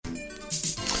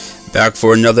Back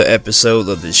for another episode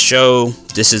of the show.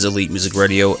 This is Elite Music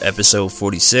Radio, episode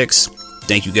 46.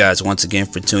 Thank you guys once again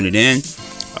for tuning in.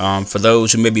 For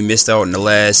those who maybe missed out on the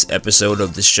last episode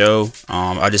of the show,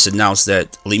 I just announced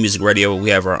that Elite Music Radio,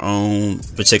 we have our own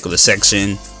particular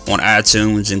section on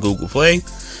iTunes and Google Play.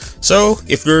 So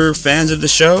if you're fans of the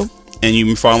show and you've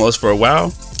been following us for a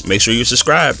while, make sure you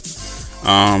subscribe.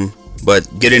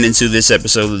 But getting into this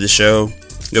episode of the show,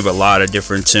 we have a lot of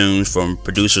different tunes from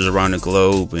producers around the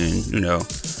globe and,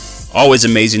 always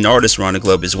amazing artists around the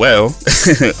globe as well.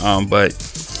 But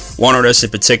one artist in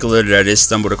particular that I just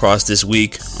stumbled across this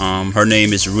week, her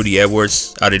name is Rudy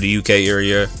Edwards, out of the UK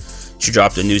area. She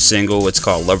dropped a new single. It's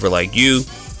called Lover Like You.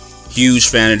 Huge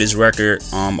fan of this record.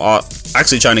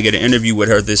 Actually trying to get an interview with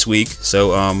her this week.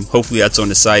 So hopefully that's on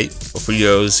the site. For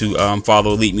those who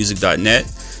follow elitemusic.net.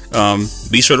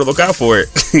 Be sure to look out for it.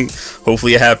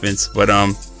 Hopefully it happens. But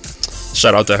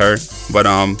shout out to her. But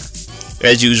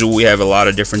as usual, we have a lot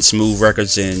of different smooth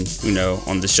records and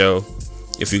on the show.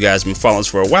 If you guys been following us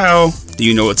for a while,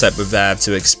 you know what type of vibe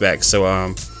to expect.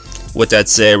 So with that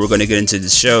said, we're gonna get into the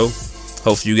show.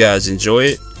 Hopefully you guys enjoy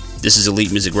it. This is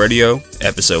Elite Music Radio,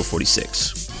 episode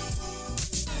 46.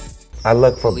 I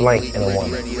look for blank in a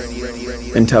woman.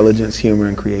 Intelligence, humor,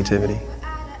 and creativity.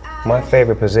 My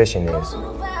favorite position is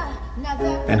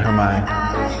in her mind.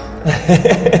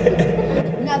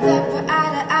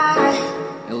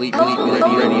 Elite Radio.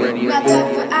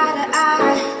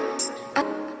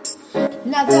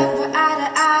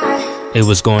 Hey,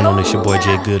 what's going on? It's your boy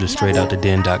Jay Good of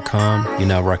StraightOutTheDen.com. You're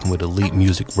now rocking with Elite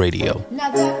Music Radio.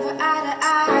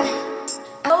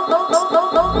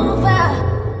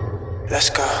 Let's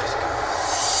go.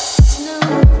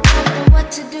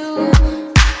 What to do?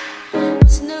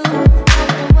 What's new?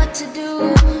 What to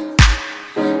do?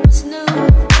 What's new?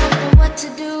 What to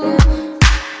do?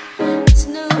 What's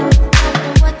new?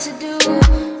 What to do?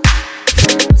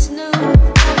 What's new?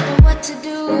 What to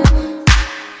do?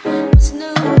 What's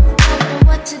new?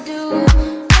 What to do?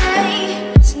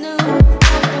 Hey, it's new.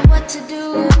 What to do?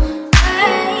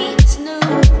 Hey, it's new.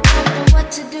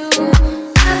 What to do?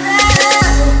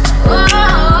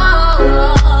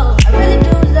 I really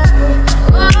do love you.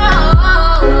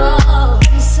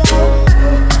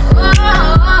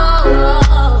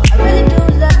 I really do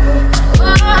love you.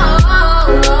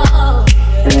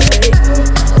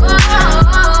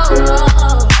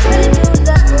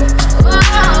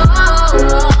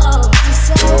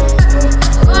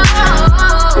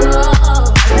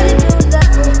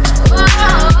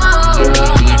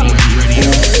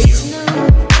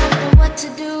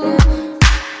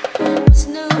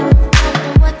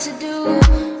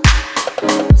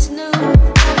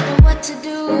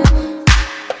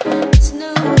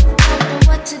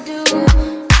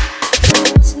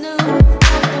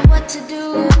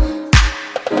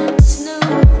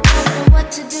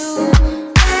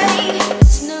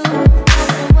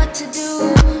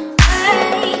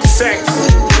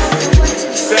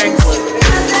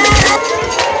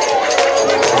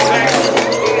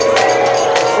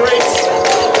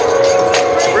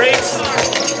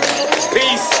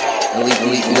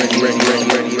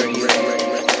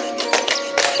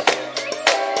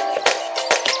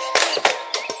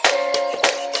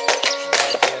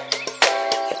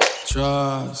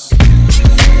 Trust.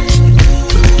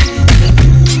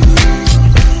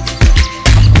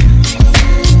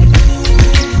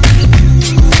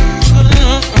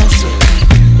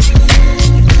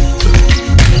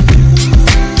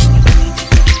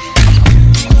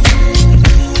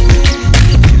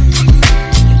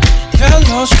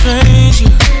 Hello,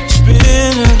 stranger. It's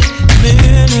been a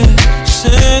minute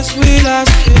since we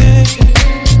last kicked it.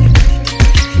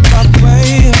 By the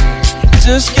way,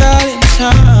 just got in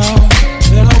town,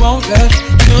 and I won't let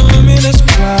luminous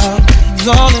clouds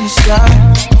all in the sky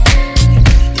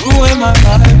ruin my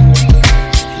life.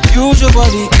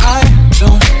 Usually I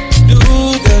don't do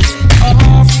this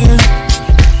often,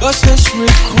 but since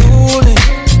recruiting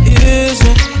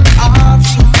isn't an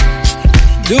option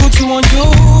due to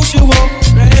unusual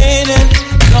rain and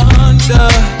thunder,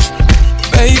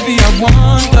 baby I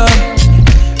wonder,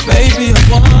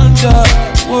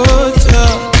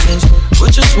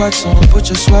 would you put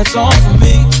your sweats on for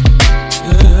me,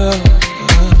 yeah.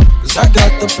 Cause I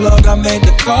got the plug, I made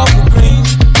the coffee green.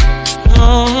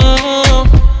 I'm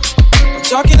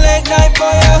talking late night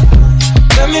for ya.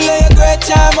 Let me lay a great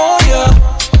time on ya.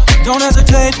 Don't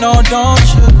hesitate, no, don't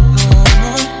you?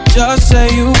 Just say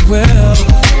you will,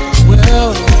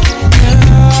 yeah.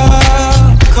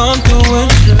 Come through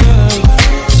and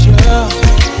chill.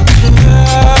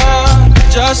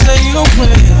 Just say you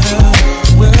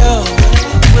will.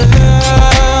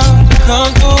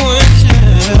 Come through and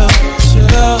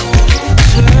chill.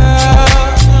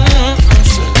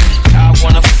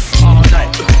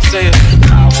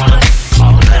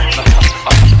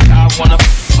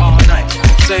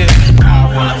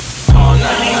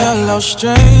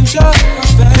 stranger,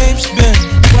 babe's been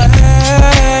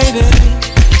waiting.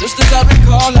 Just as I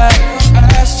recall that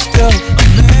ass is still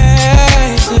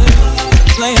amazing.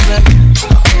 Playing baby,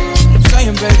 I'm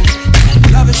saying baby,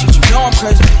 love it shit, you know I'm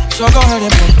crazy. So go ahead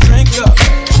and put a drink up.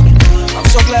 I'm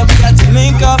so glad we got to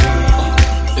link up.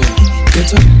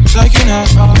 Get to taking that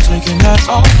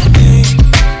off of me.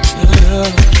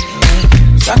 Yeah.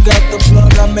 'Cause I got the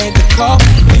plug, I made the call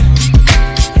for me.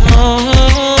 I'm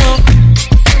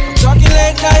talking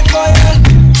late night for ya.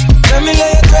 Let me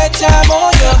lay a great time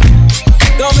on ya.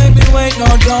 Don't make me wait, no,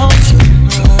 don't you?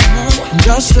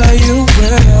 Just like you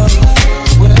will.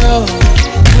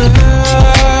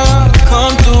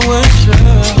 Come through and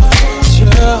chill.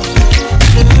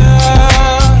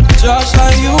 Just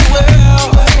like you will.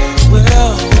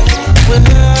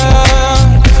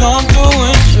 Come through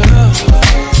and chill.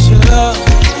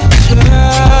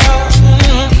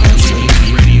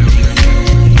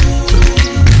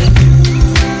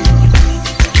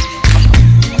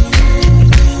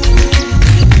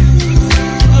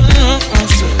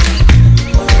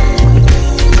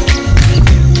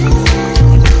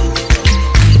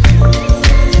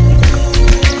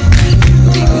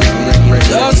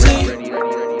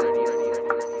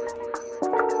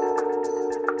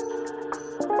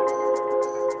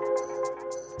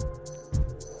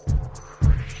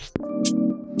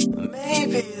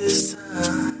 Maybe this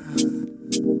time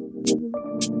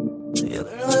you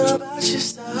learn a little about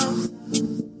yourself,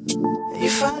 and you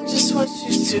find just what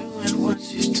you do and what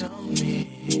you don't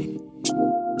need.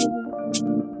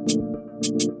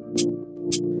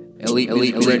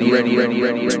 Elite, ready.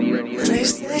 And they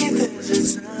say there's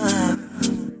a time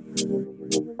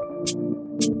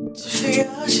to figure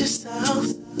out yourself,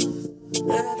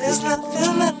 and there's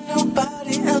nothing that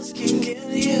nobody else can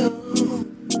give you.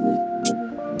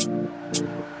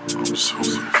 I'm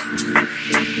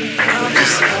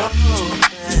just hoping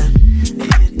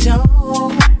you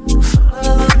don't find a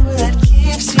love that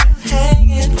keeps you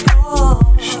hanging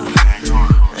on.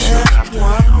 And I'm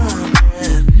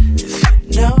wondering if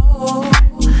you know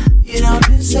you don't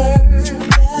deserve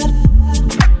that.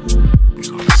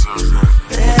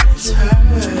 And it's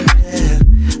hurting,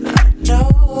 I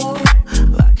know.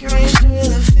 I can reach through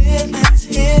the feelings,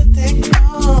 here they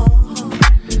come.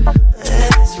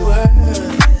 And it's worth it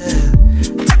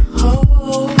to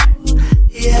hold,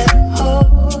 yeah,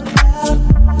 hold out.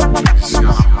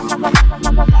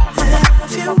 And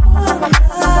if you wanna,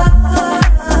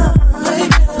 you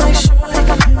gotta make sure you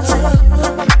can give it to you.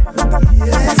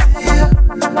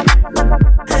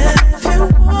 And if you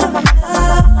wanna,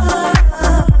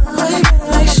 you gotta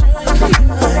make sure you can give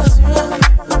it back to you.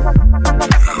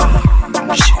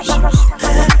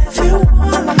 And if you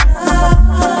wanna,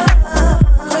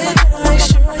 you gotta make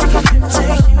sure you can give it to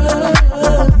you.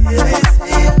 Give it to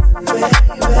you, baby.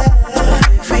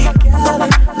 If we gotta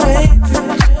wait, then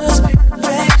just be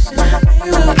patient. Maybe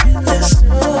we'll get this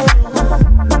soon.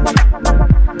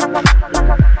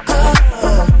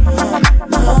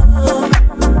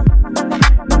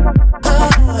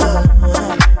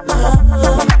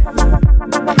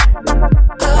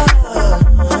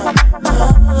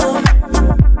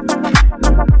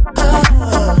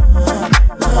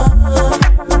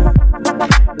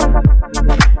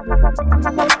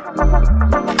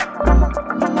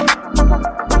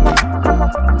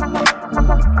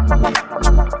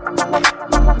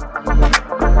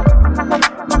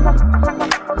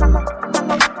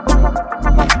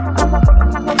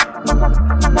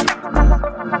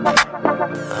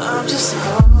 I'm just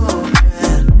hoping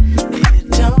you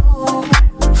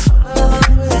don't find a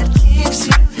love that keeps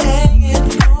you hanging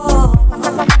on.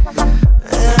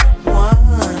 And I'm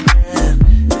wondering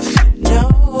if you know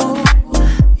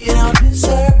you don't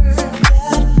deserve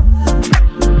that.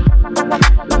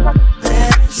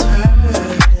 And it's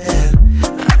hurting,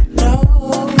 I know.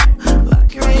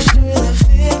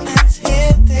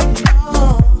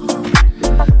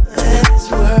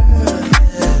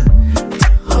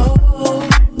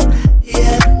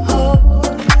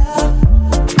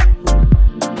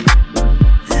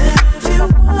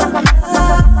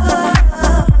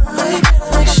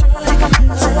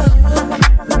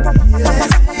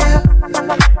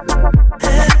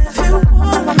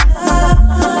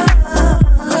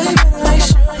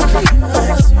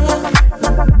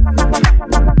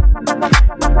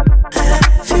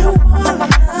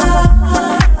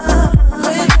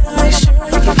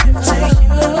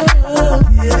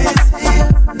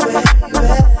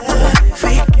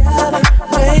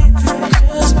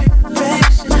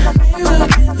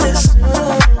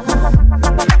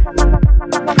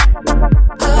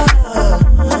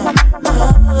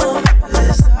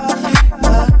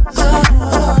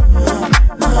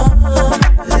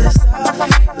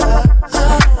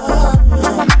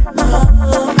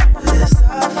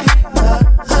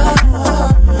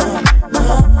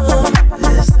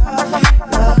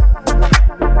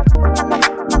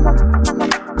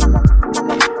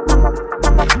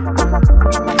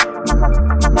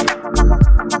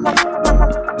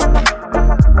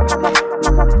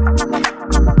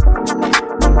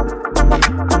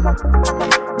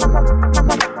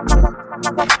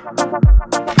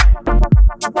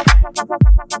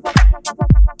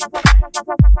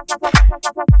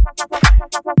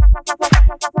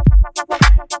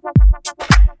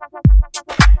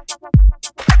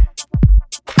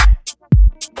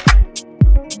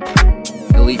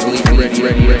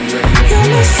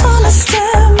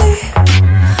 misunderstand me.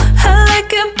 I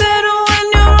like it better when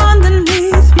you're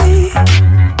underneath me.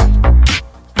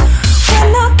 When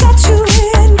I got you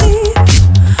in deep,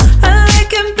 I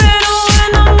like it better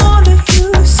when I'm more than you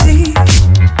see.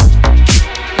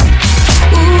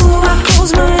 Ooh, I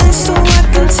close my eyes so I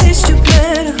can taste you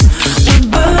better. We're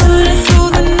burning through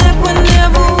the night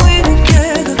whenever we're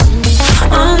together.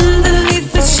 Underneath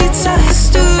the sheets, our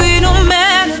history don't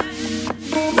matter.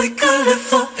 We could live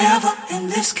forever in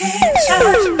this king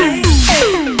size bed.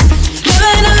 Never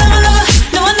had a lover, lover.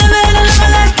 No one never had a lover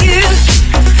like you.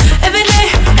 Every day,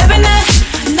 every night,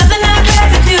 nothing I'd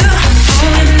rather do.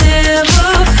 Oh, it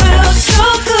never felt so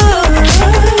good.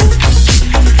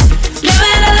 Never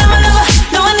had a lover, lover.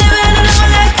 No one never had a lover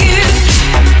like you.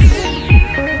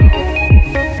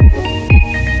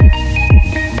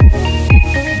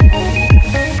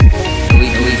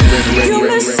 You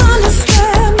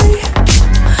misunderstand me.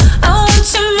 I want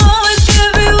you more with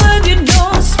every word you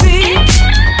don't speak.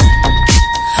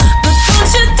 But don't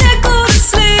you dare go to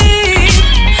sleep.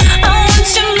 I want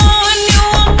you more and you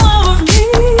want more of me.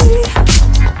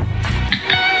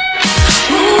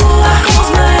 Ooh, I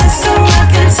close my eyes so I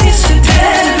can taste you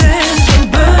better. We're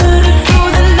burning through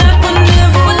the night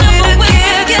whenever we're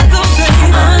together.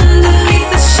 Underneath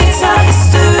the sheets, our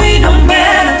history don't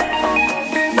matter.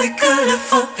 We could live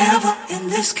forever in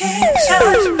this king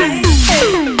size bed.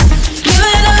 Never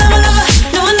had a lover, lover.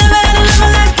 No one never had a lover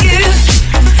like you.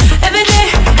 Every day,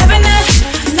 every night,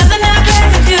 nothing I'd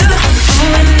rather do.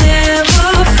 Oh, it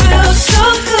never felt so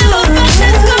good.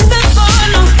 Nothing's come before,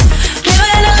 no. Never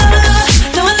had a lover, lover.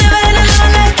 No one never had a lover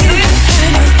like you.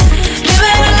 Never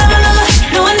had a lover, lover.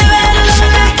 No one never had a lover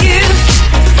like you.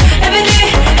 Every day,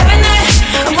 every night,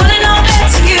 I'm wanting all back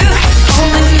to you.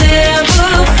 Oh, it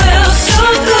never felt so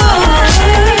good.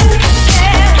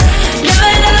 Never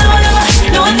had a lover, lover.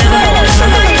 No one never had a lover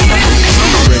like you.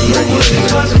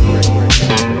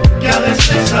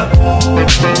 Caresser sa peau,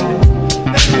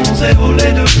 elle s'est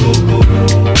volée de coco.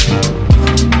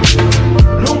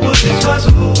 L'ombre des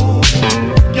oiseaux,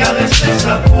 caresser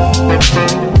sa peau,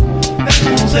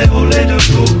 elle s'est volée de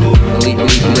coco.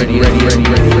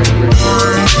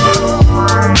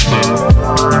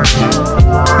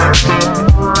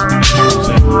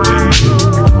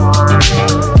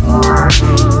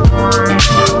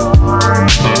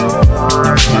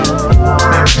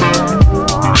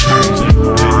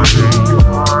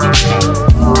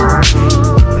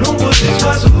 L'ombre des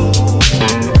oiseaux,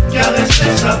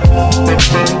 caresser sa peau,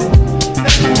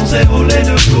 elle s'est volée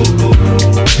de coco.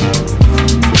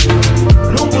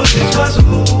 L'ombre des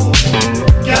oiseaux,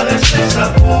 caresser sa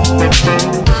peau, elle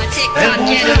s'est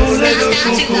volée de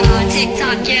coco.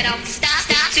 TikTok, get up, stop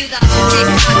to the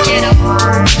TikTok, get up,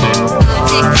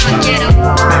 TikTok, get up,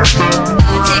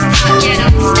 TikTok, get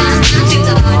up, stop to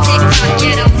the TikTok,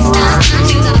 get up, stop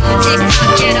to the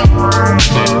TikTok, get up,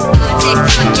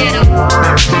 TikTok, get up, TikTok,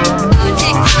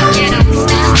 get up,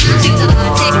 stop to the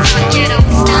TikTok, get up,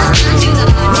 stop to the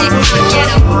TikTok, get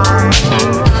up,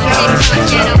 TikTok,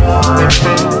 get up,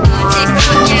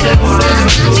 TikTok, get up, stop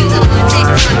to the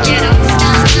TikTok, get up, stop to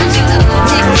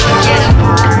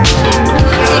the TikTok, get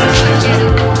up.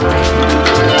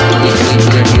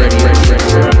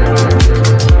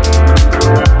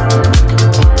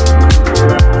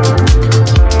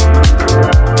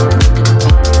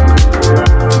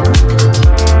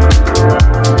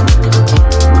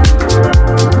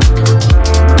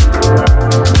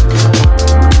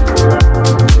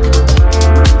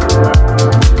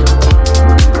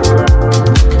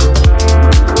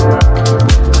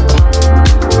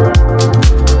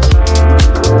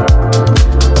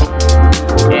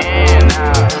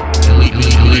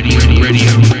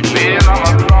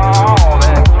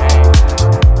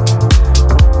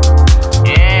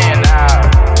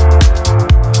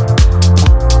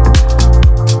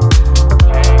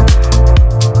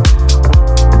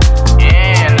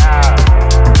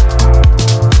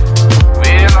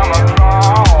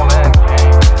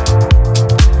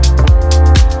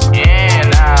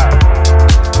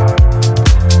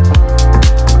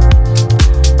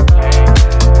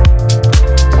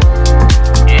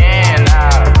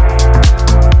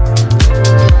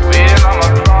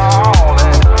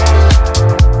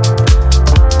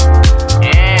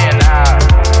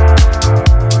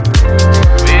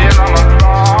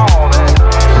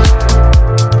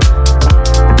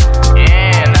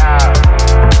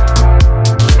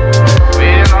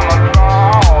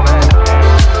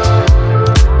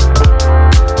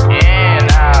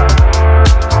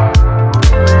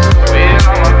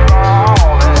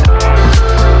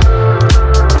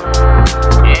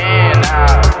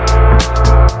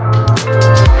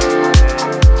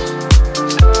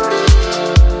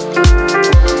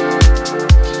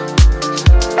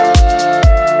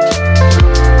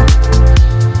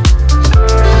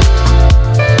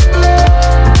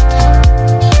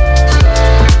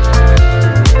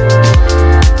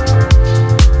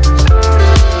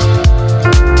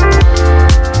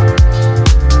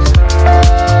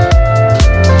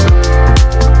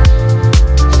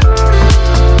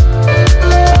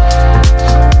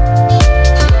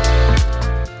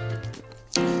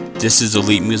 This is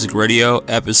Elite Music Radio,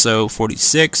 episode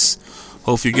 46.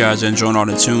 Hope you guys are enjoying all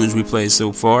the tunes we played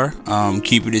so far.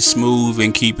 Keeping it smooth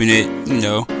and keeping it,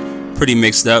 pretty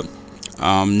mixed up.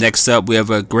 Next up, we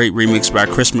have a great remix by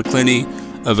Chris McClenny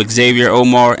of Xavier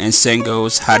Omar and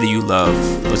Sengo's How Do You Love.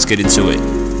 Let's get into it.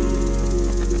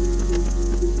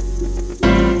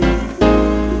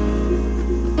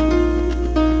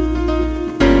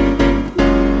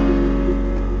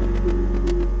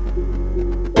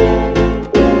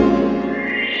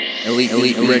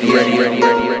 Elite ready.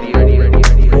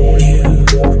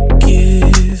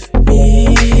 Give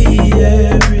me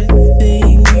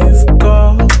everything you've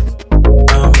got.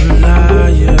 I'm a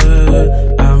liar,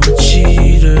 I'm a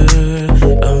cheater,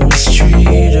 a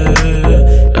mistreater,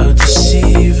 a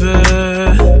deceiver.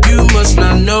 You must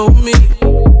not know me.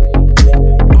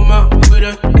 I'm out with a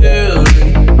hill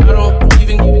and I don't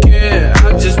even care. I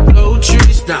just blow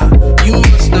trees now. You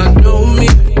must not know me.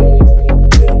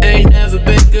 Ain't never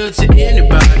been good to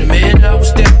anybody, man. I will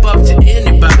step up to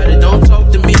anybody. Don't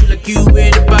talk to me like you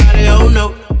anybody, oh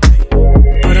no.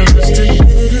 But I must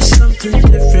admit it's something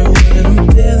different when I'm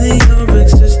feeling your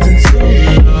existence, oh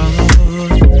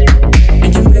Lord.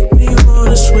 And you make me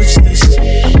wanna switch this.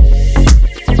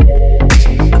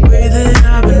 The way that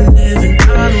I've been living, I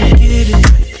don't get it.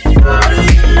 How do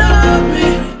you love me?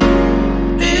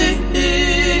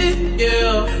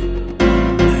 Yeah.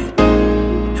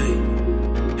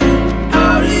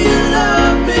 How do you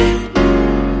love me?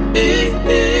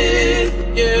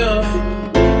 Yeah.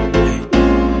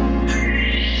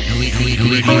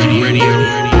 Elite Radio.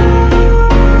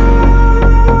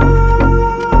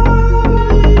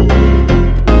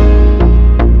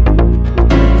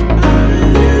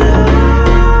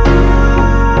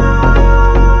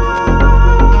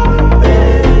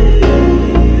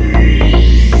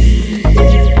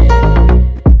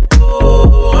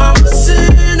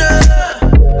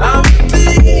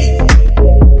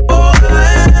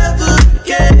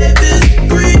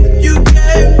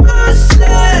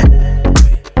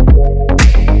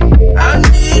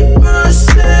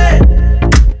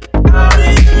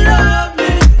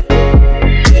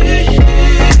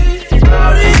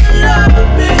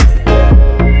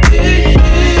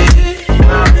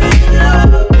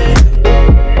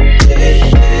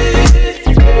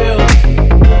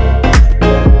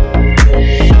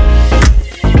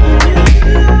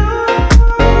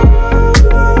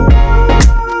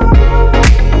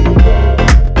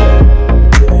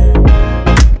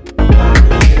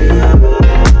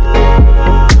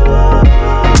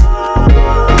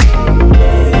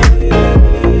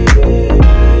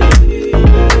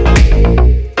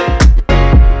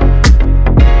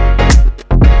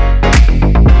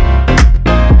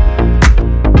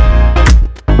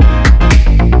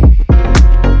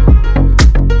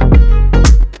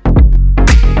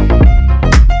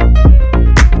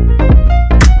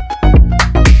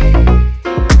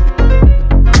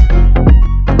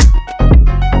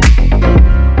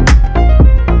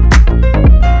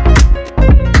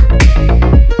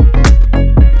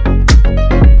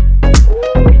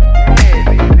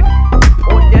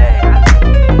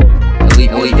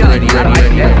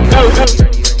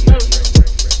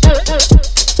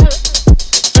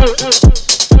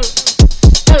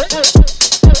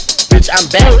 I'm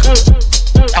back.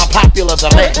 I'm popular the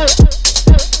land.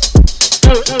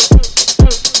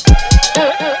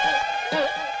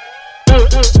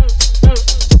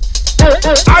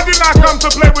 I did not come to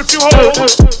play with you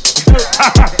hoes.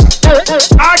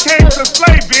 I came to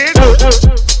slay, bitch.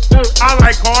 I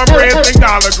like cornbread and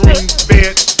collard greens,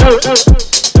 bitch.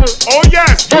 Oh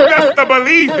yes, you best to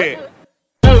believe it.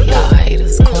 Y'all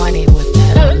haters corny with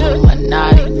that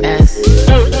Illuminati mess.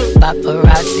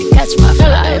 Paparazzi catch my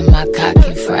fly and my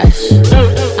cocky fresh.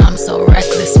 I'm so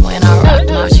reckless when I rock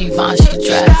my Givenchy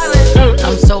dress.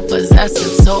 I'm so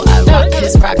possessive, so I rock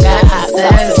his rock that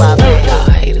says. Y'all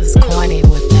haters corny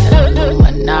with that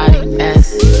Illuminati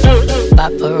mess.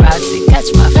 Paparazzi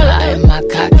catch my fly and my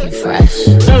cocky fresh.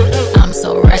 I'm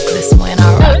so reckless when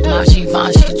I rock my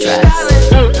Givenchy dress.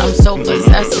 I'm so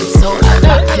possessive, so I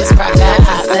rock his rock that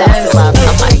says. I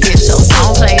might get your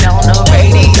song played on the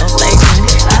radio station.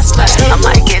 I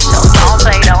might get your song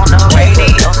played on the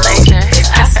radio station.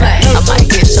 I might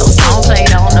get your song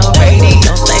played on the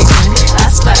radio station.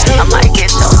 I might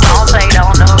get your song played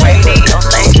on the radio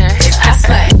station.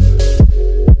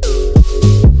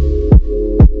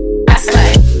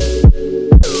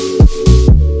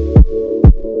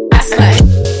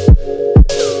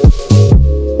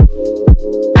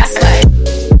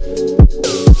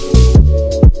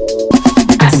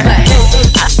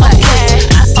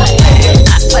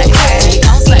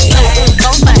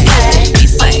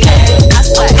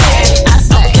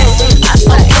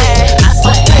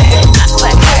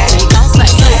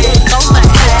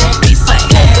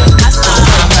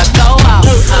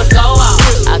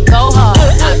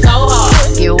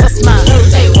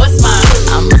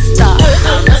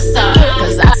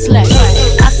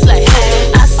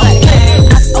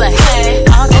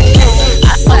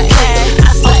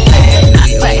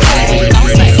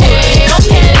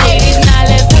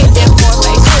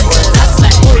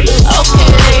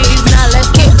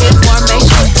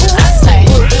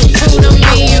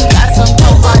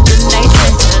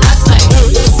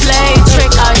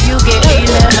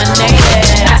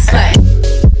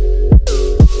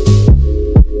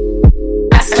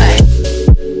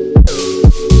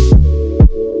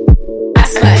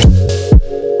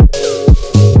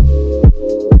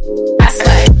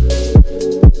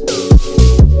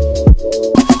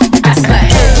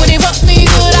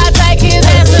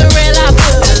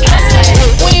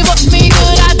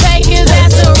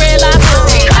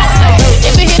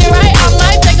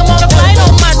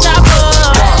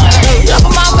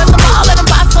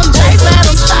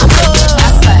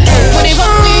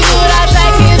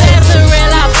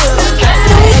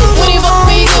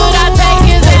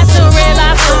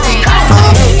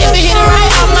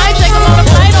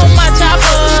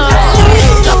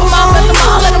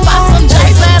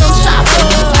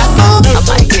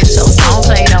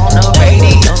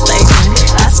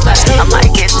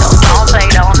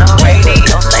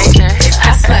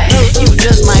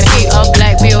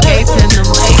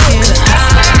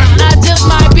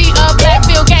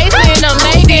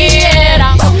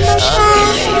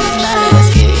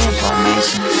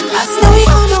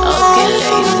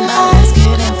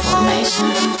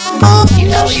 You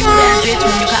know you that bitch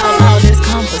when you cause all this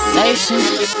conversation.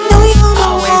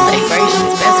 Always stay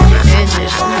gracious, best when you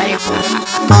business on paper.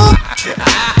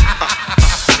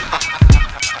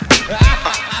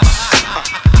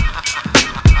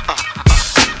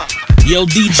 Yo,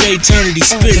 DJ Eternity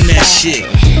spitting that shit.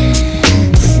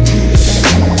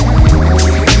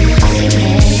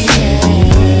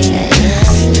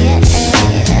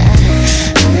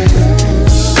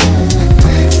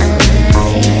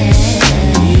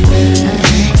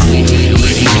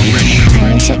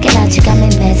 Check it out, you got me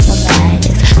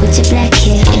mesmerized with your black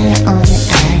hair and your almond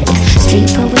eyes. Street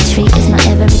poetry is my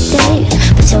everyday,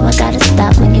 but yo, I gotta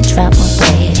stop when you drop my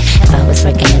weight. If I was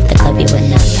working at the club, you would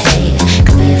not pay.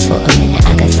 Come here for a minute,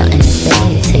 I got something to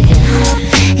say to you.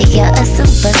 You're a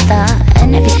superstar,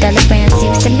 and every telegram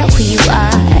seems to know who you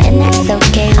are, and that's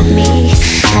okay with me.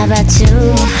 How about you?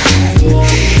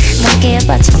 Don't care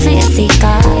about your fancy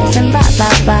cars and blah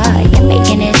blah blah. You're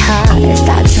making it hard.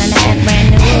 Stop trying to act brand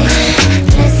new.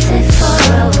 Listen for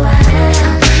a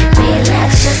while.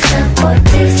 Relax yourself, boy,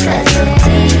 please settle down.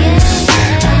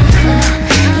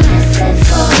 Listen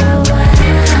for a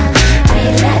while.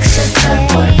 Relax yourself,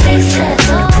 boy, please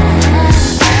settle down.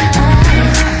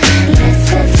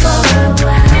 Listen for a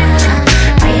while.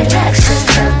 Relax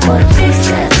yourself, boy, please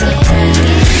settle down.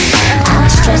 I'll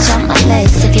stretch out my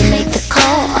legs if you make the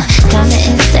call. Drive me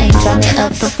insane, drive me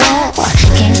up the wall.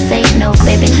 Can't say no,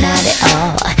 baby, not at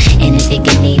all. Anything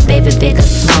you need, baby, big or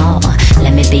small.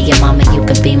 Let me be your mama, you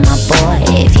could be my boy.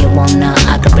 If you wanna,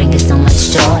 I could bring you so much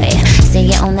joy.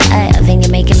 See you on the app and you're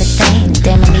making me think.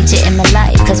 Damn, I need you in my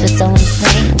life, cause we're so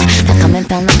insane. I come and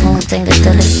pound the phone finger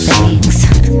till it stings.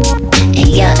 And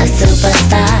you're a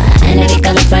superstar, and every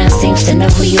color brand seems to know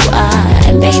who you are.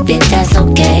 And baby, that's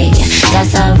okay,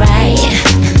 that's alright.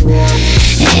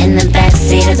 In the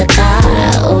backseat of the car,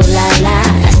 ooh la la,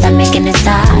 stop making it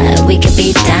hard, we could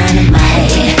be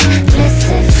dynamite.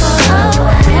 Listen for a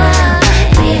while,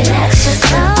 relax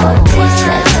yourself, boy, please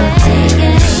settle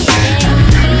down.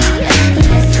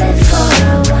 Listen for a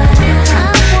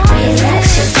while, relax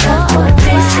yourself, boy,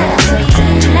 please settle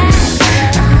down.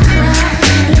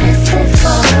 Listen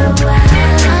for a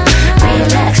while,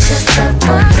 relax yourself,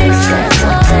 boy, please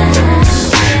settle down.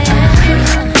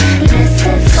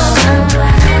 Listen for a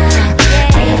while,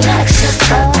 relax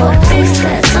yourself, boy, please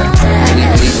settle down.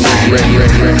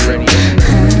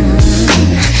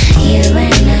 You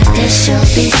and I, this should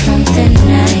be something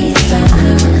nice,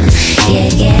 yeah,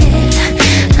 yeah.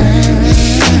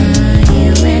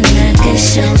 You and I, this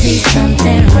should be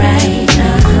something right,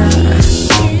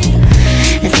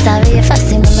 And sorry if I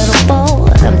seem a little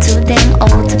bored, I'm too damn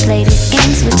old to play these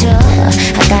games with you.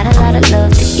 I got a lot of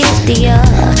love to give to you,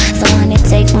 so honey,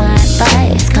 take my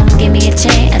advice. Come give me a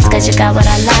chance, cause you got what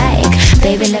I like.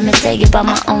 Baby, let me tell you about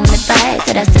my own advice.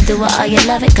 It has to do with all you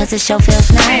love it, cause it sure feels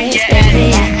nice,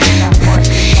 baby.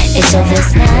 It sure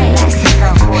feels nice.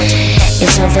 It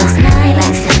sure feels nice.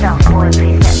 Relax yourself, boy,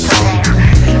 please settle down.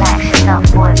 Relax yourself,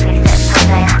 boy, please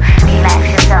settle down.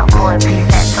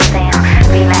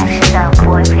 Relax yourself,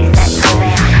 boy, please settle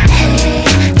down. Hey,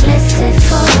 listen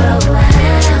for a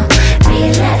while.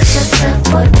 Relax yourself,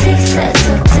 boy, please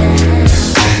settle down.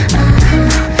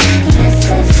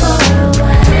 Listen for a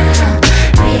while.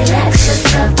 Relax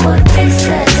yourself, boy, please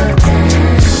settle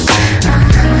down.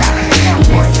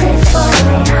 Listen for a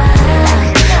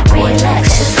while. Relax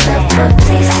yourself, boy,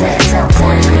 please settle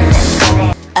down.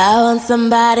 I want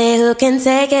somebody who can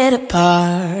take it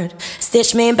apart,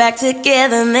 stitch me back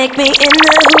together, make me into who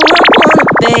I wanna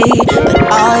be.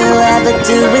 But all you ever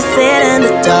do is sit in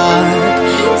the dark,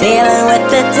 dealing with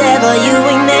the devil. You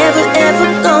ain't never ever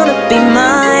gonna be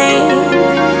mine,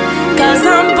 cause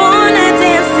I'm born to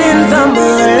dance in the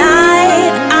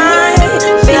moonlight. I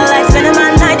feel like spending my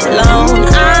nights alone.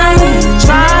 I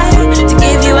try to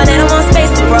give you a little more space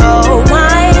to grow.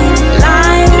 White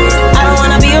lies, I don't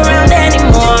wanna be around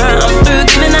anymore. I'm through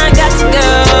giving, I got to go.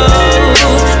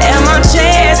 Am I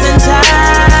chasing time?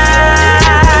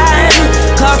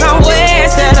 Cause I'm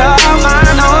wasted all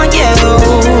mine on you.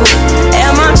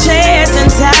 Am I chasing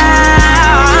time?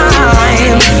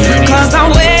 Cause I'm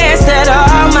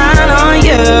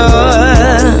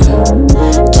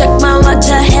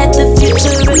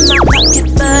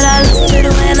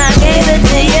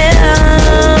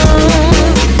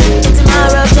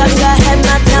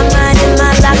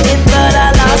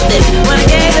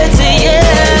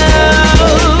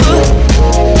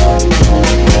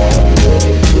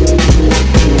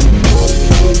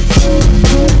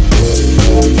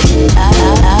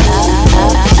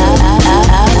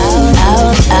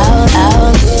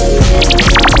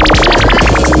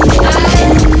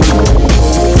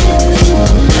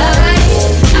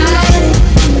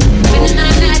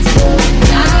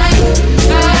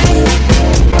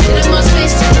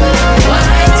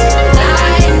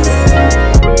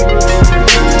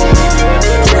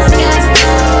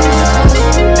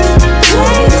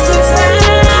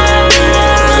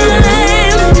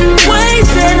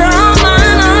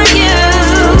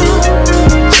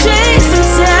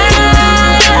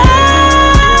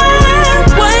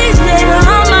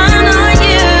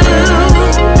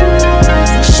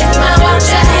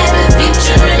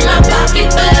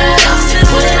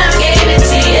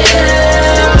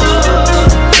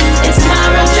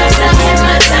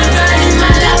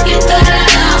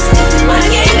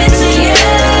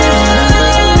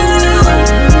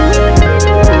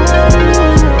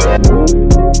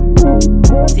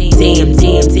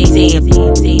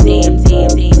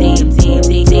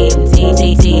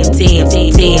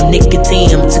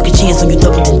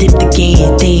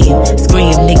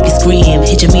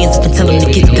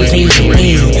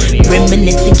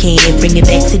can. Bring it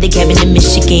back to the cabin in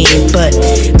Michigan. But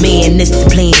man, this the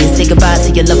plan. Say goodbye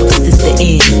to your lover, cause it's the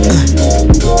end.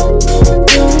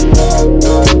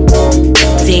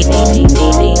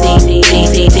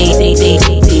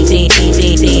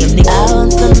 I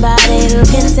want somebody who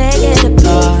can take it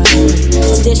apart,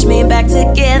 stitch me back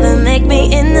together, make me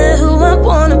into who I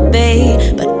wanna be.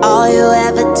 But all you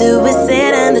ever do is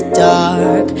sit in the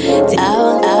dark. I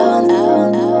want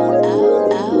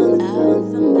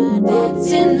somebody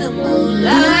that's in the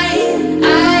moonlight.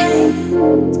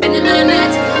 Spending my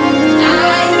nights alone. I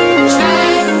try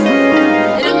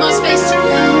little more space to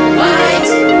know white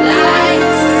lies.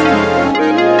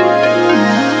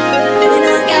 Baby,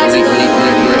 I got to go.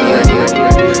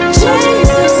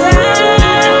 Chase some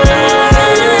time,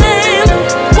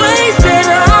 wasted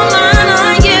all mine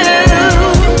on you.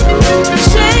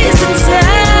 Chase some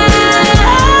time,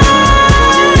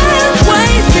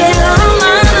 wasted all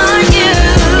mine on you.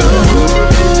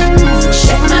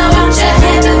 Check my watch, I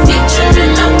had the future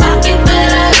in my pocket, but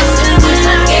I lost it when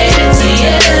I gave it to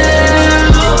you.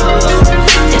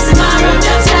 If tomorrow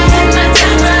drops, I had my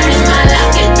time running my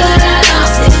locket, but I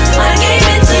lost it when I gave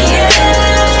it to you.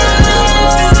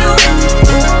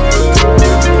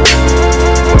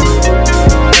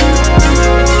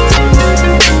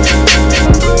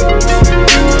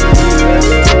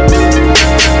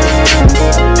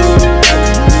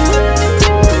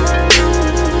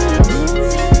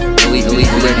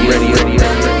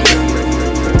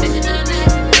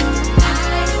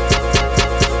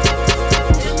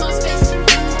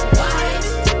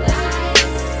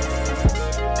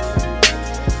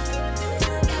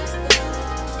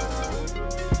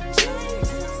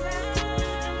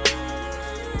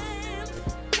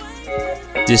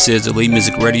 This is Elite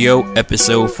Music Radio,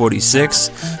 episode 46.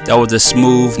 That was a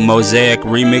smooth Mosaic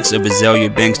remix of Azalea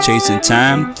Banks' Chasing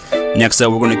Time. Next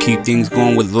up, we're going to keep things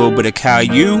going with a little bit of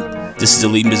Caillou. This is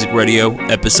Elite Music Radio,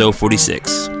 episode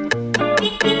 46.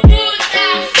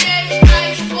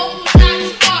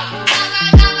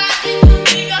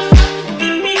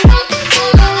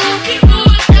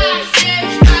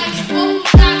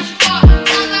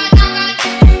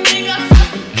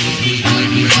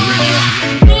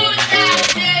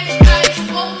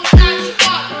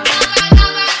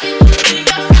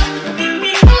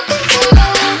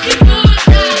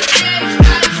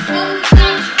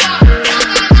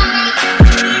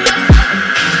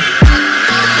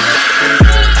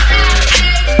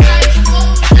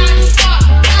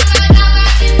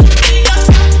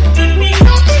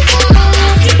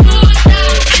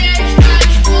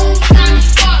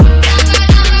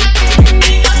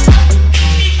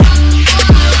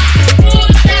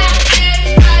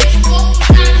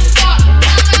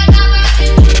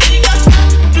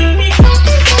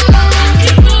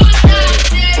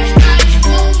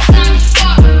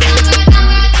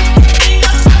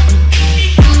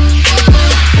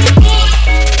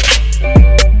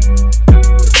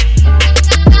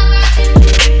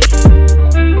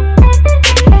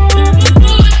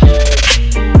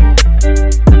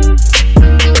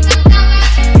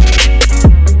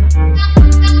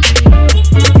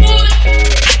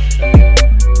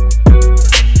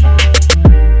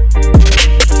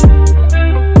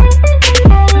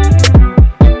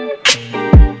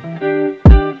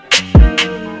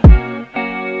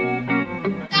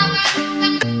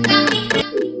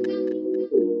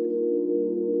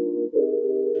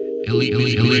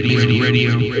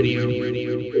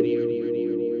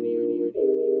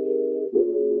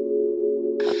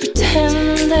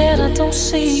 Pretend that I don't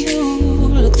see you.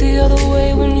 Look the other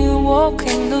way when you walk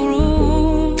in the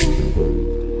room.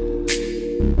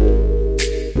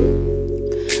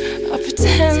 I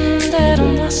pretend that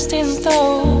I'm lost in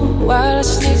thought while I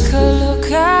sneak a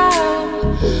look out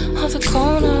of the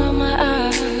corner of my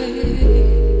eye.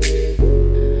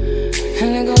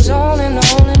 And it goes on and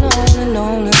on and on and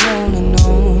on and on and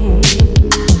on,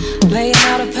 laying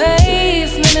out a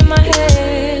pavement in my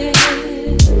head.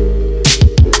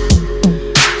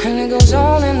 And it goes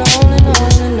on and on and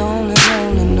on and on and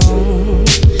on and on.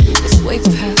 It's way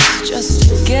past just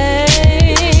a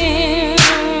game.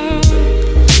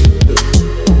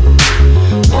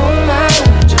 Oh my,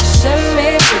 just set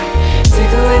me free.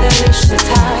 Take away the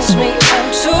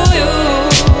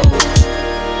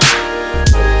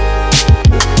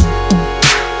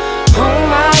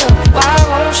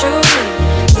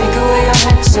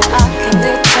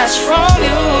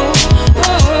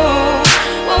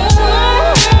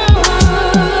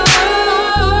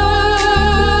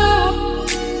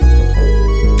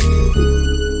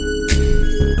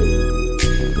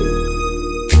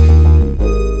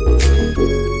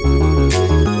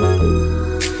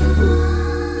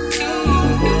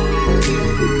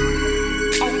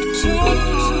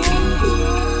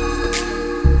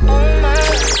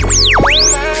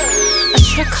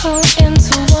trickle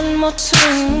into one more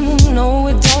tune. No,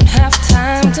 we don't have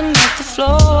time to make the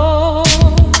floor.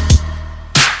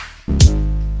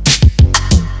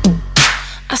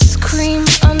 I scream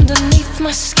underneath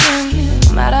my skin.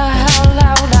 No matter how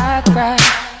loud I cry,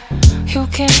 you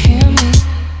can't hear me.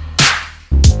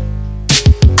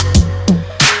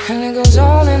 And it goes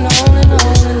on and on and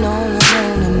on and on and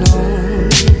on and on.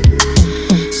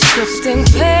 Scripting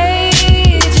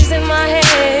pages in my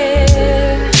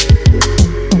head.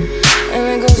 And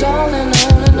it goes on and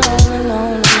on and on and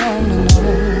on and on and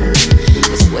on.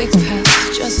 It's way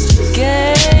past just a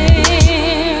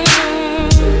game.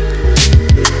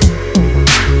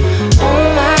 Oh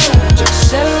my Lord, just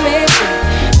set me free.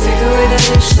 Take away the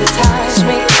leash that ties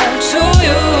me onto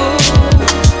you.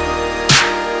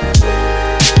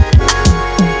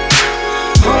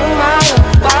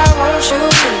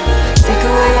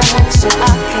 So I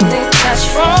can detach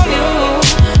from you.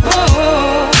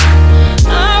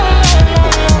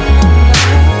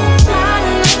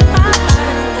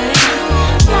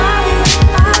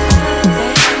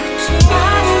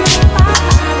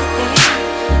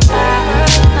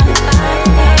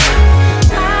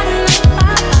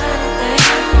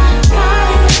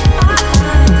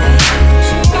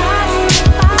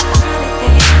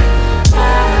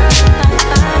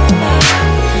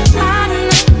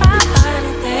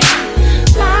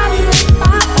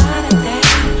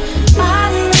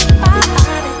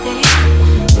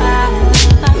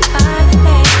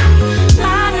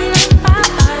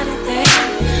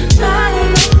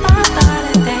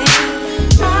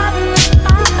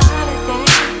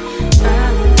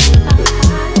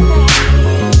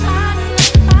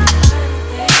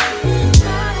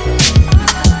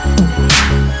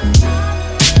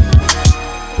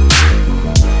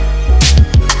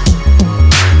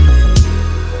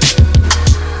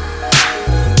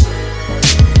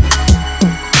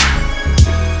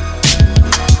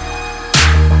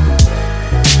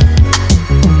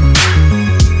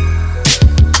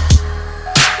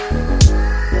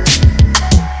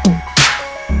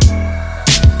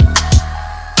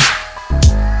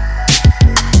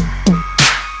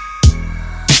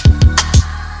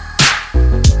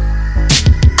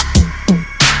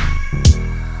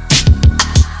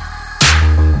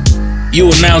 You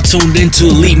are now tuned into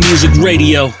Elite Music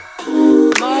Radio.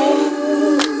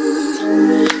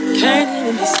 Can't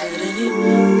even be said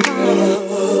anymore.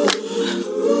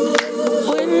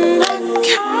 When I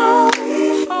count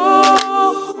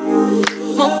all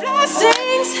my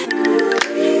blessings,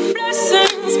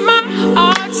 my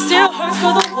heart still hurts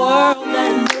for the world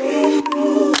and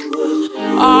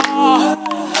all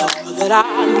that I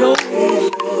know.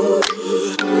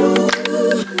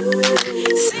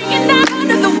 Singing down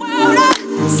under the water,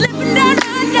 slipping down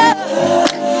under,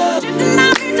 drifting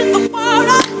out into the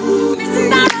water,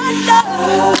 missing out under.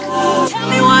 Tell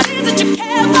me what is it you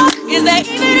care for? Is there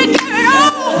even a care at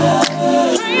all?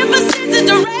 Praying for sense and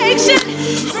direction,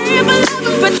 praying for love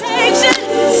and protection.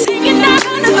 Singing down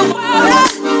under the water,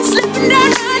 slipping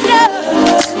down under,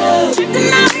 drifting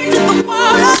out into the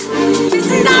water,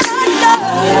 missing out under.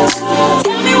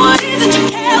 Tell me what is it you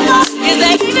care for? Is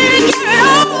there even a care at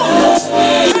all?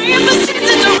 Praying for sense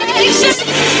and direction,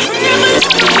 praying for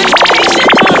love and protection.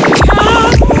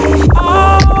 Count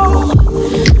all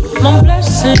my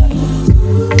blessings,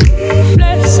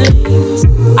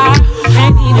 I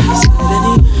can't even say it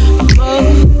anymore.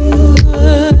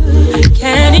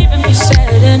 Can't even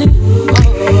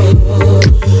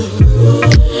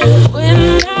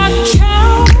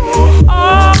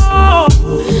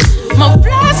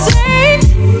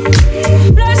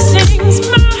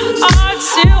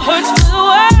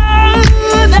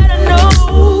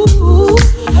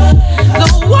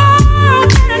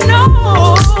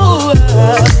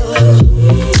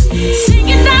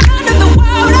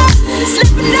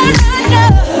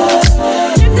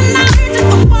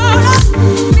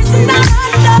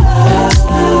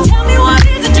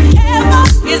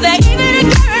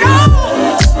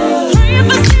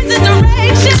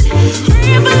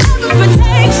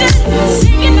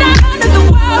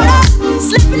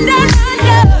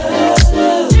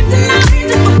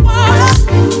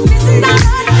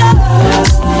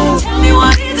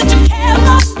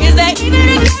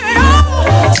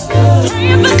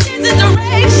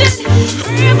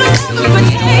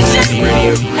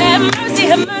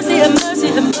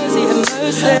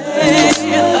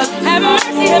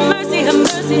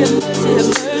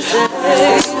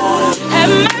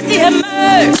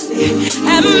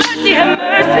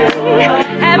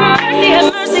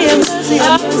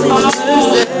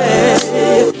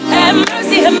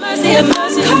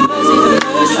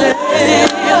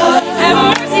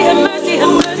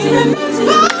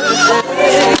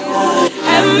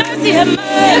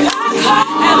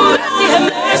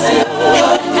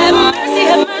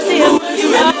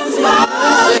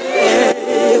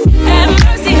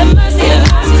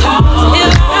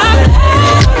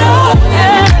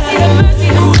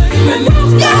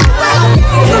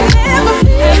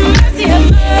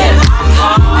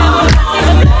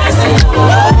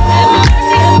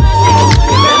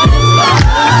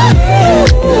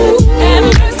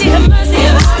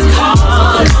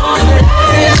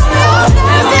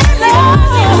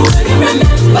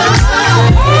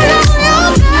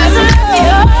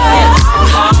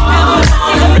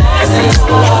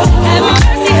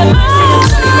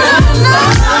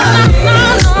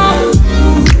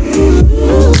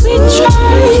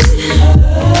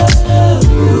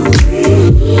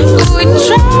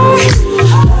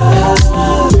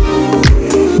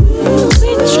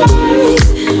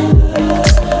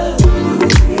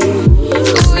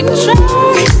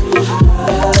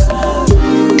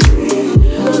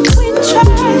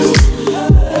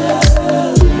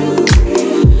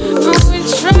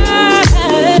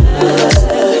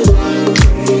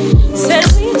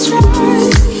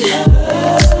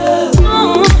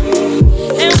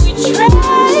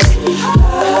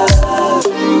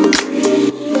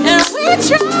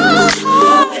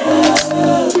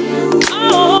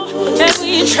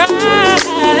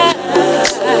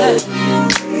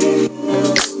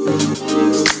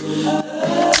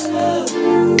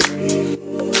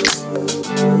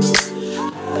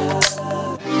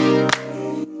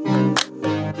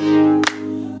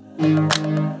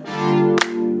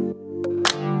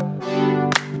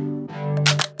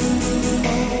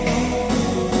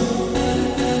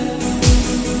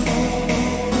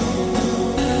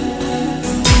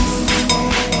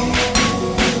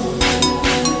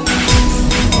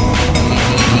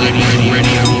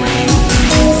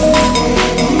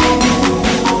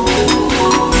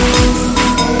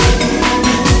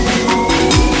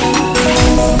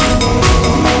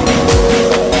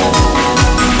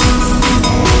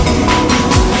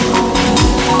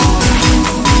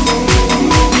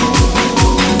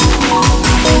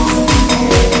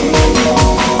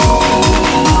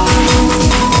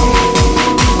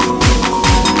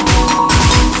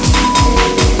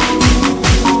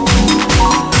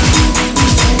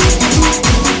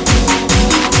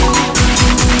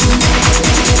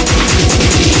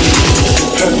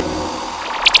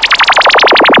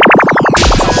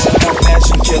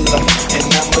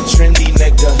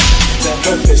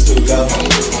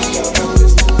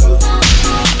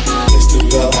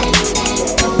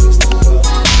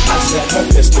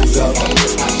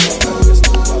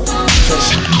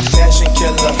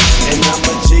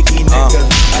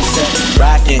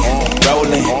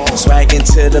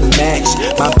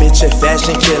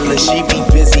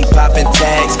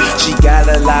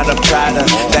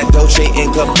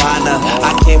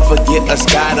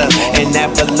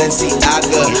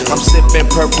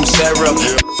Purple syrup,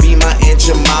 be my Aunt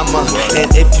Jemima. And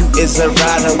if you is a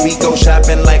rider, we go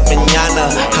shopping like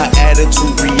manana. Her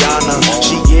attitude Rihanna,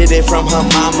 she get it from her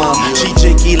mama. She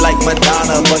jiggy like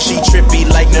Madonna, but she trippy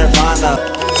like Nirvana.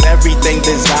 Everything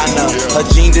designer, her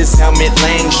jeans is Helmut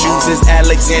Lang, shoes is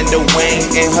Alexander Wang,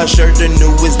 and her shirt the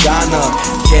newest Donna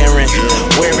Karen.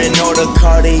 Wearing all the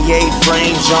Cartier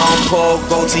frames, Jean Paul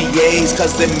Gaultier's,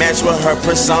 cause they match with her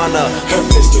persona. Her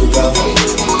pistol go.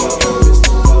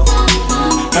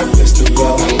 Her pistol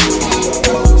go.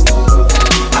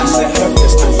 I said her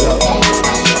pistol go.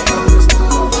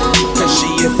 Cause she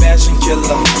a fashion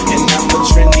killer and I'm a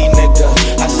trendy nigga.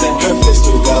 I said her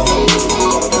pistol go.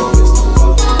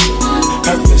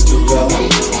 Her pistol go.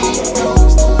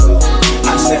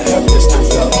 I said her pistol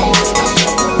go.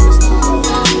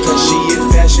 Cause she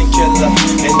a fashion killer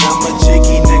and I'm a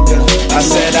jiggy nigga. I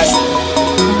said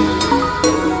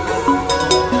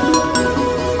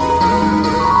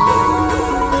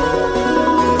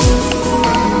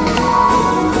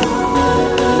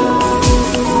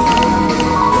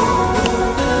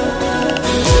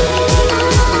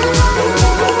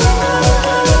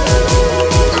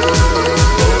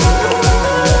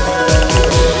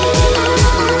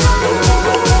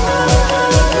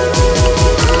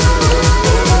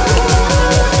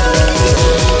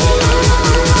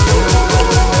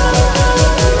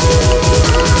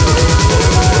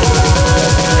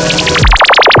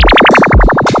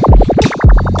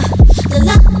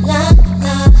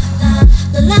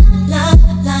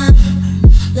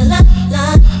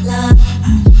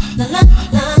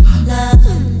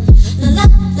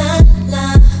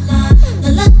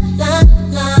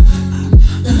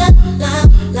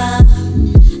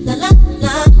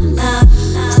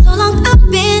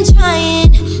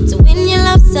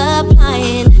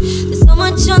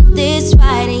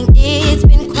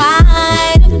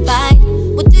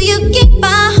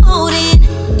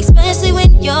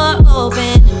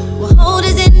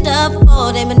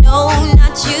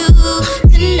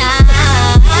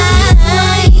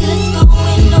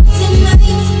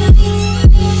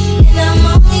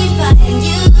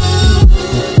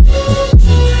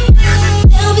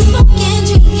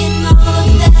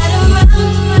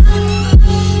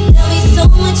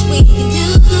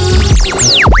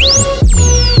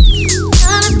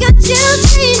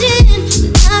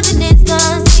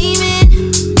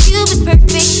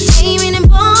perfect, aiming and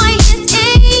boy, his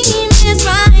aim is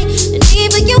right. And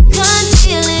even you can't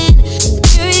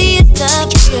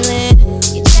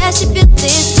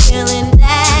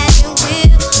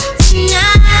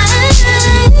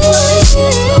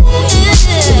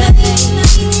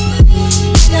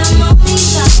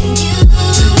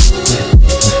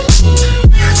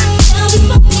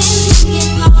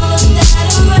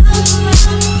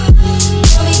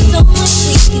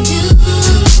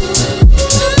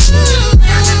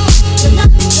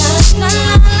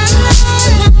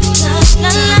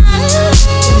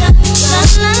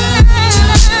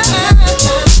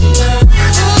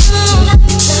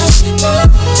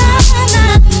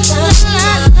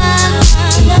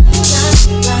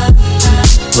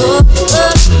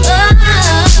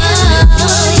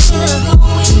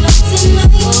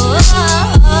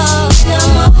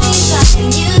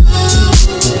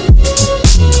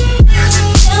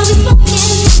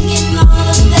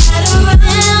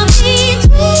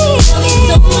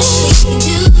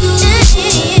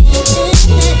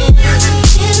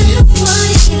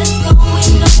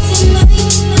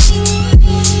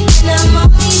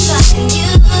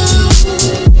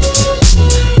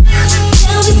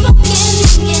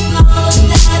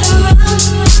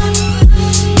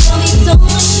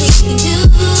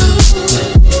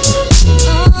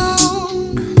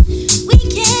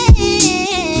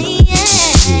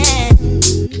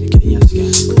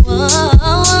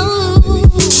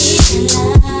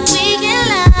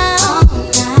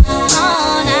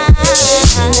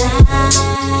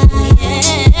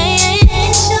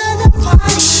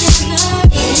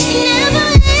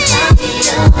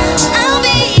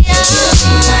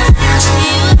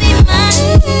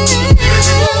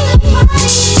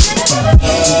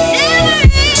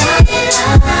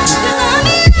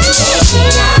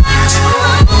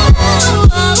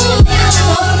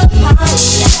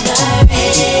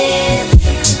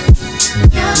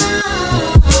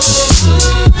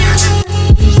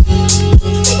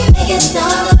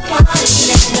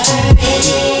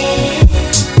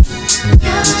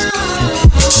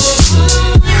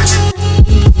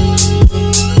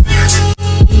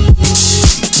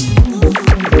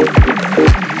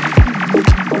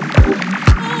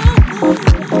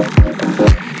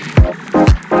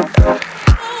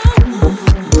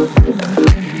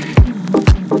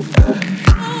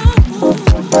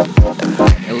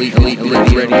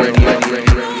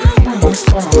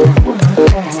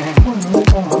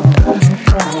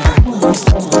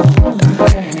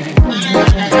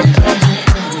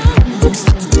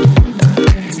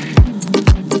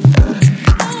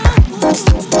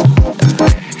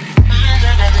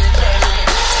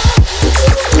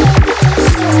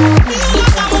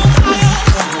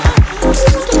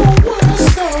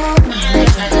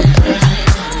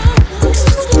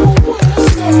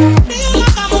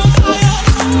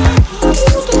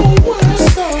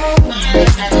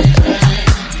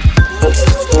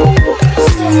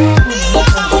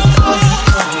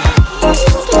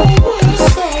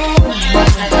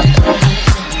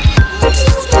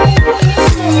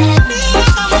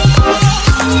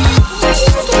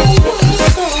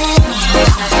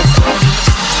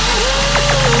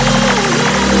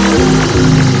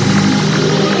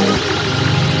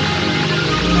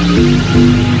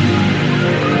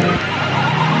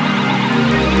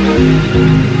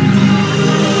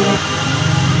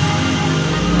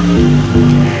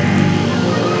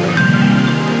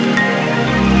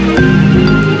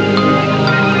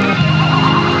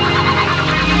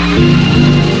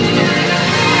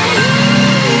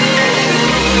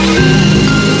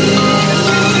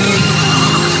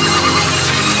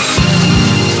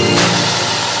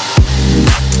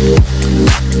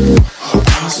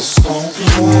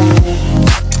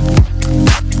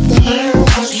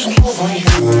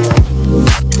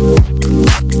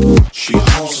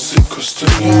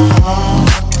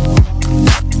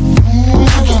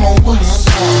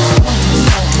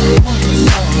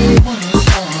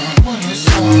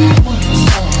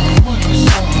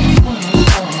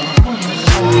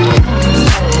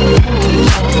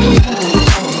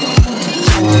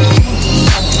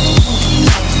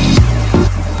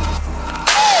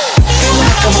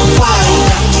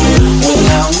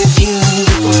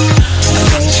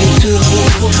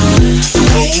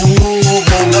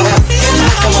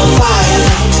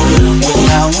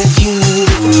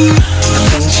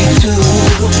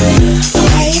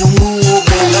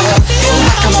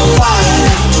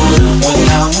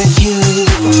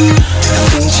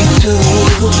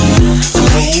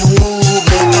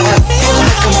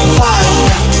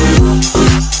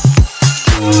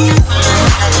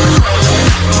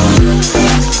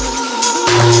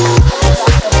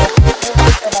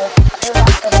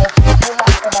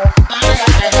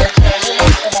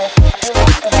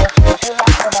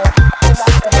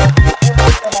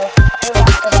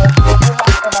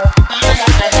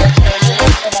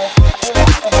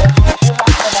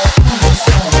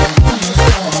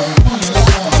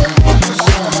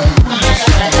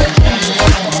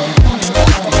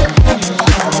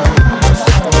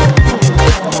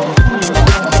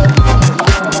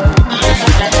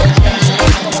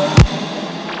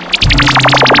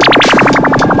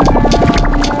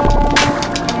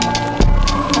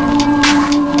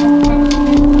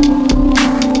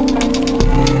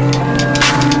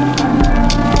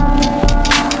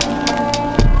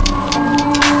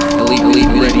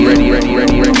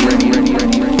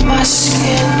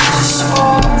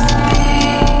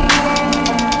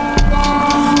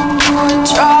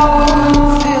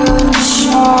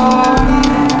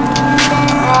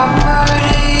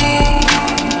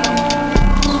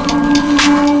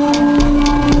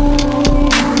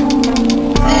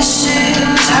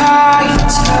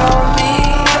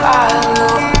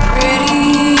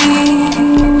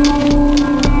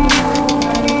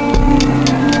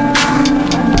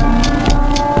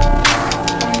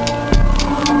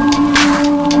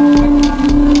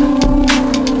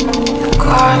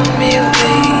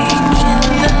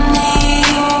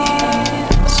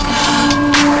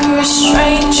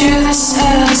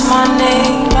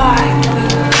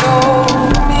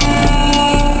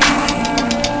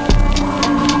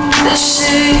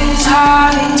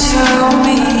high, tell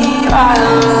me I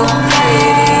look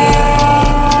pretty.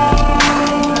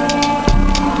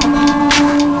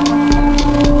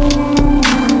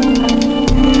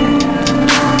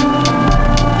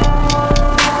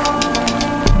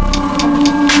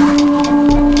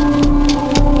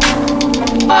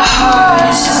 My heart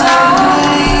is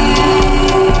lonely.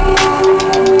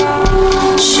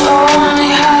 Show me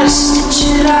how to stitch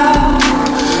it up,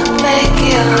 make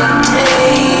it look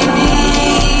dainty.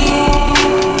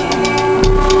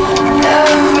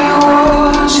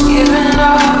 Everyone's giving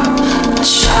up, but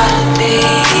trying to be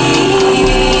easy.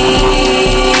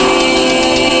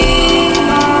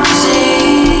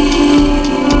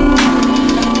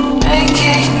 Make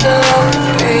it look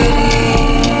pretty.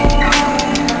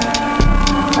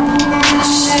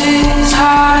 This is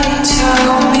how you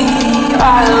tell me I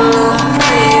look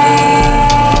pretty.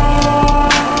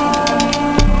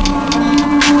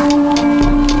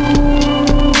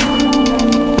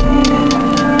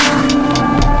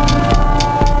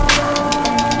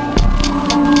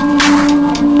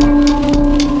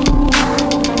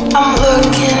 I'm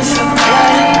looking for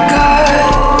blood and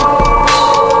guts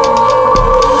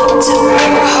to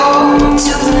bring home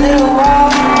to the little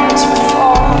ones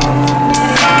before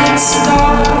they get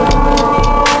started.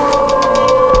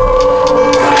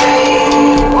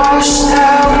 Washed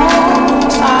out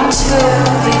wounds until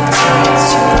they turn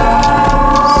to rust.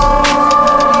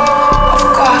 I've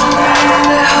got an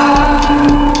ugly heart.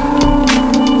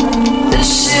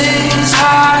 This is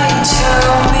how you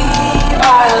tell me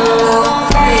I look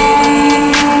pretty.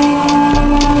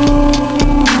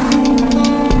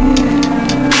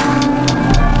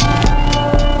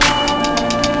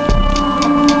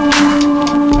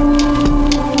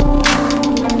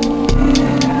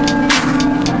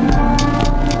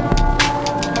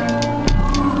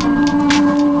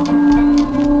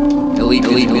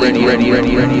 Elite ready.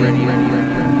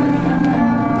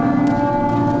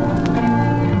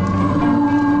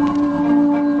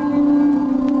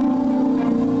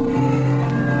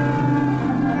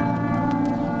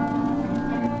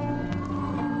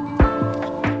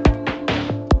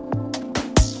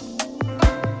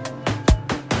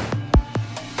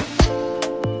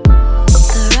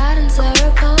 The writings are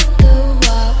upon the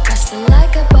wall, pressing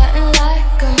like a button,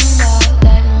 like a ball.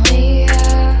 Let me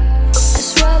out. This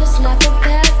world is not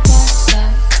prepared for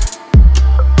some.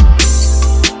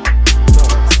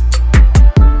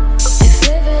 If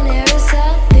living here is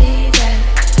healthy, then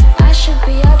I should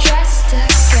be all dressed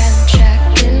again.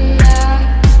 Checking out,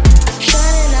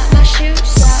 shining out my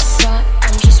shoes out front.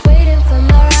 I'm just waiting for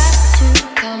my ride to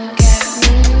come get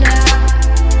me now.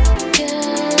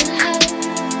 Can't help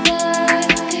but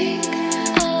think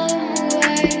I'm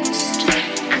wasting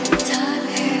time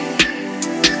here,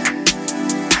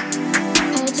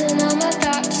 holding all my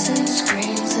thoughts and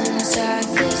screams inside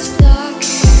this dark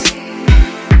cave.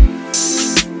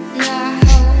 Now I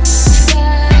hope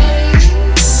that you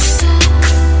don't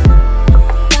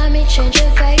let me change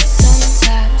your face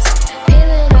sometimes,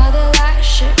 peeling all the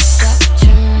lashes stuck to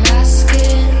my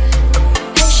skin.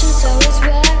 Patience always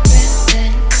wearing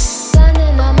thin,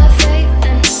 blinding all my faith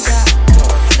and dark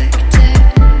conflicted.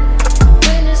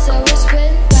 Winners always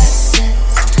win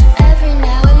lessons. Every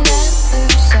now and then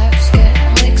losers get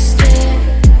mixed in.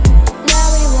 Now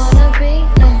we wanna be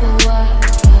number one.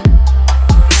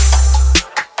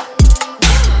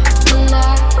 And I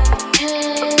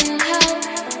can't help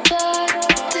but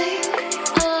think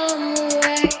I'm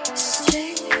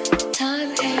wasting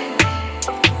time here,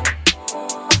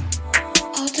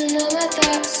 holding all my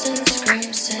thoughts and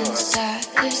screams inside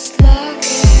this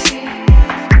locket.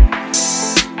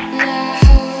 And I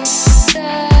hope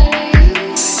that you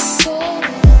will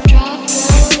drop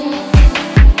them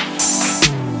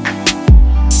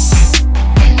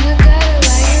in the gutter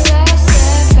where you lost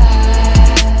their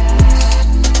fast.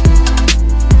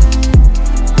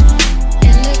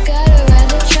 In the gutter where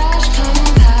the trash come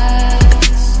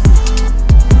past.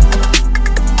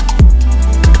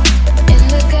 In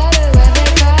the gutter where they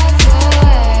cry for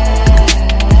air.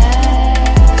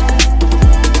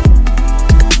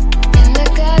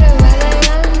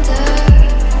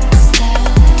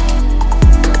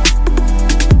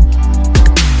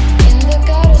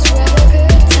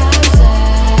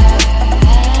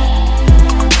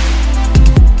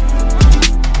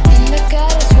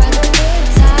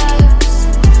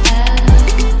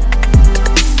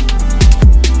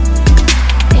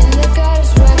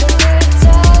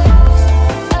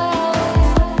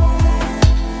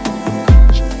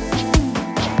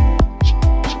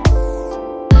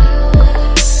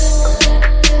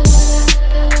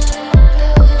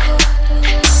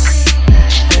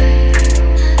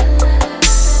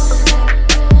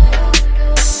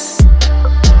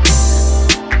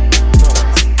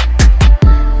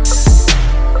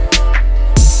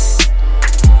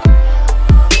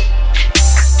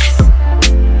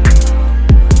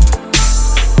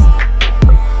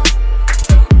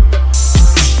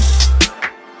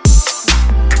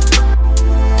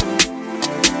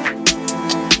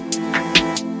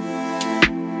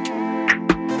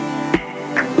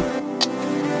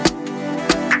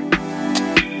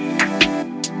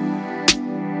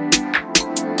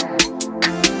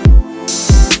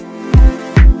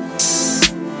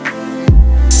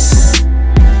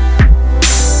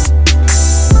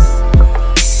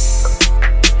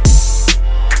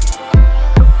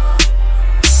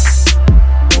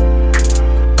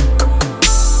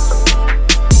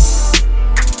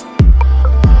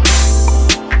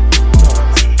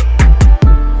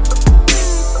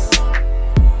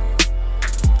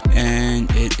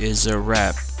 is a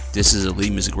wrap. This is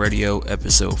Elite Music Radio,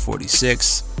 episode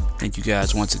 46. Thank you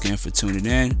guys once again for tuning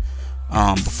in.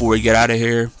 Before we get out of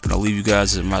here, I'm going to leave you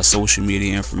guys with my social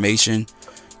media information.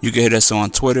 You can hit us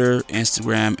on Twitter,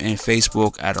 Instagram, and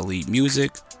Facebook at Elite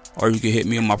Music. Or you can hit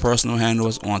me on my personal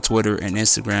handles on Twitter and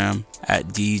Instagram at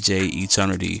DJ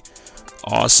Eternity.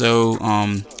 Also,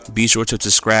 be sure to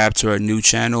subscribe to our new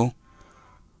channel.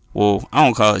 Well, I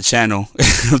don't call it a channel.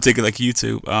 I'm thinking like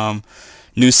YouTube.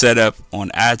 New setup on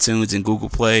iTunes and Google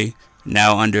Play.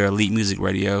 Now under Elite Music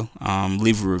Radio.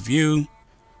 Leave a review.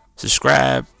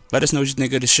 Subscribe. Let us know what you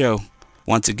think of the show.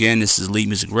 Once again, this is Elite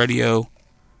Music Radio,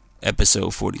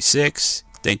 episode 46.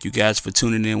 Thank you guys for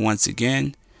tuning in once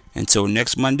again. Until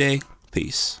next Monday,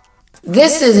 peace.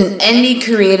 This is an Indie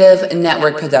Creative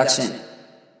Network production.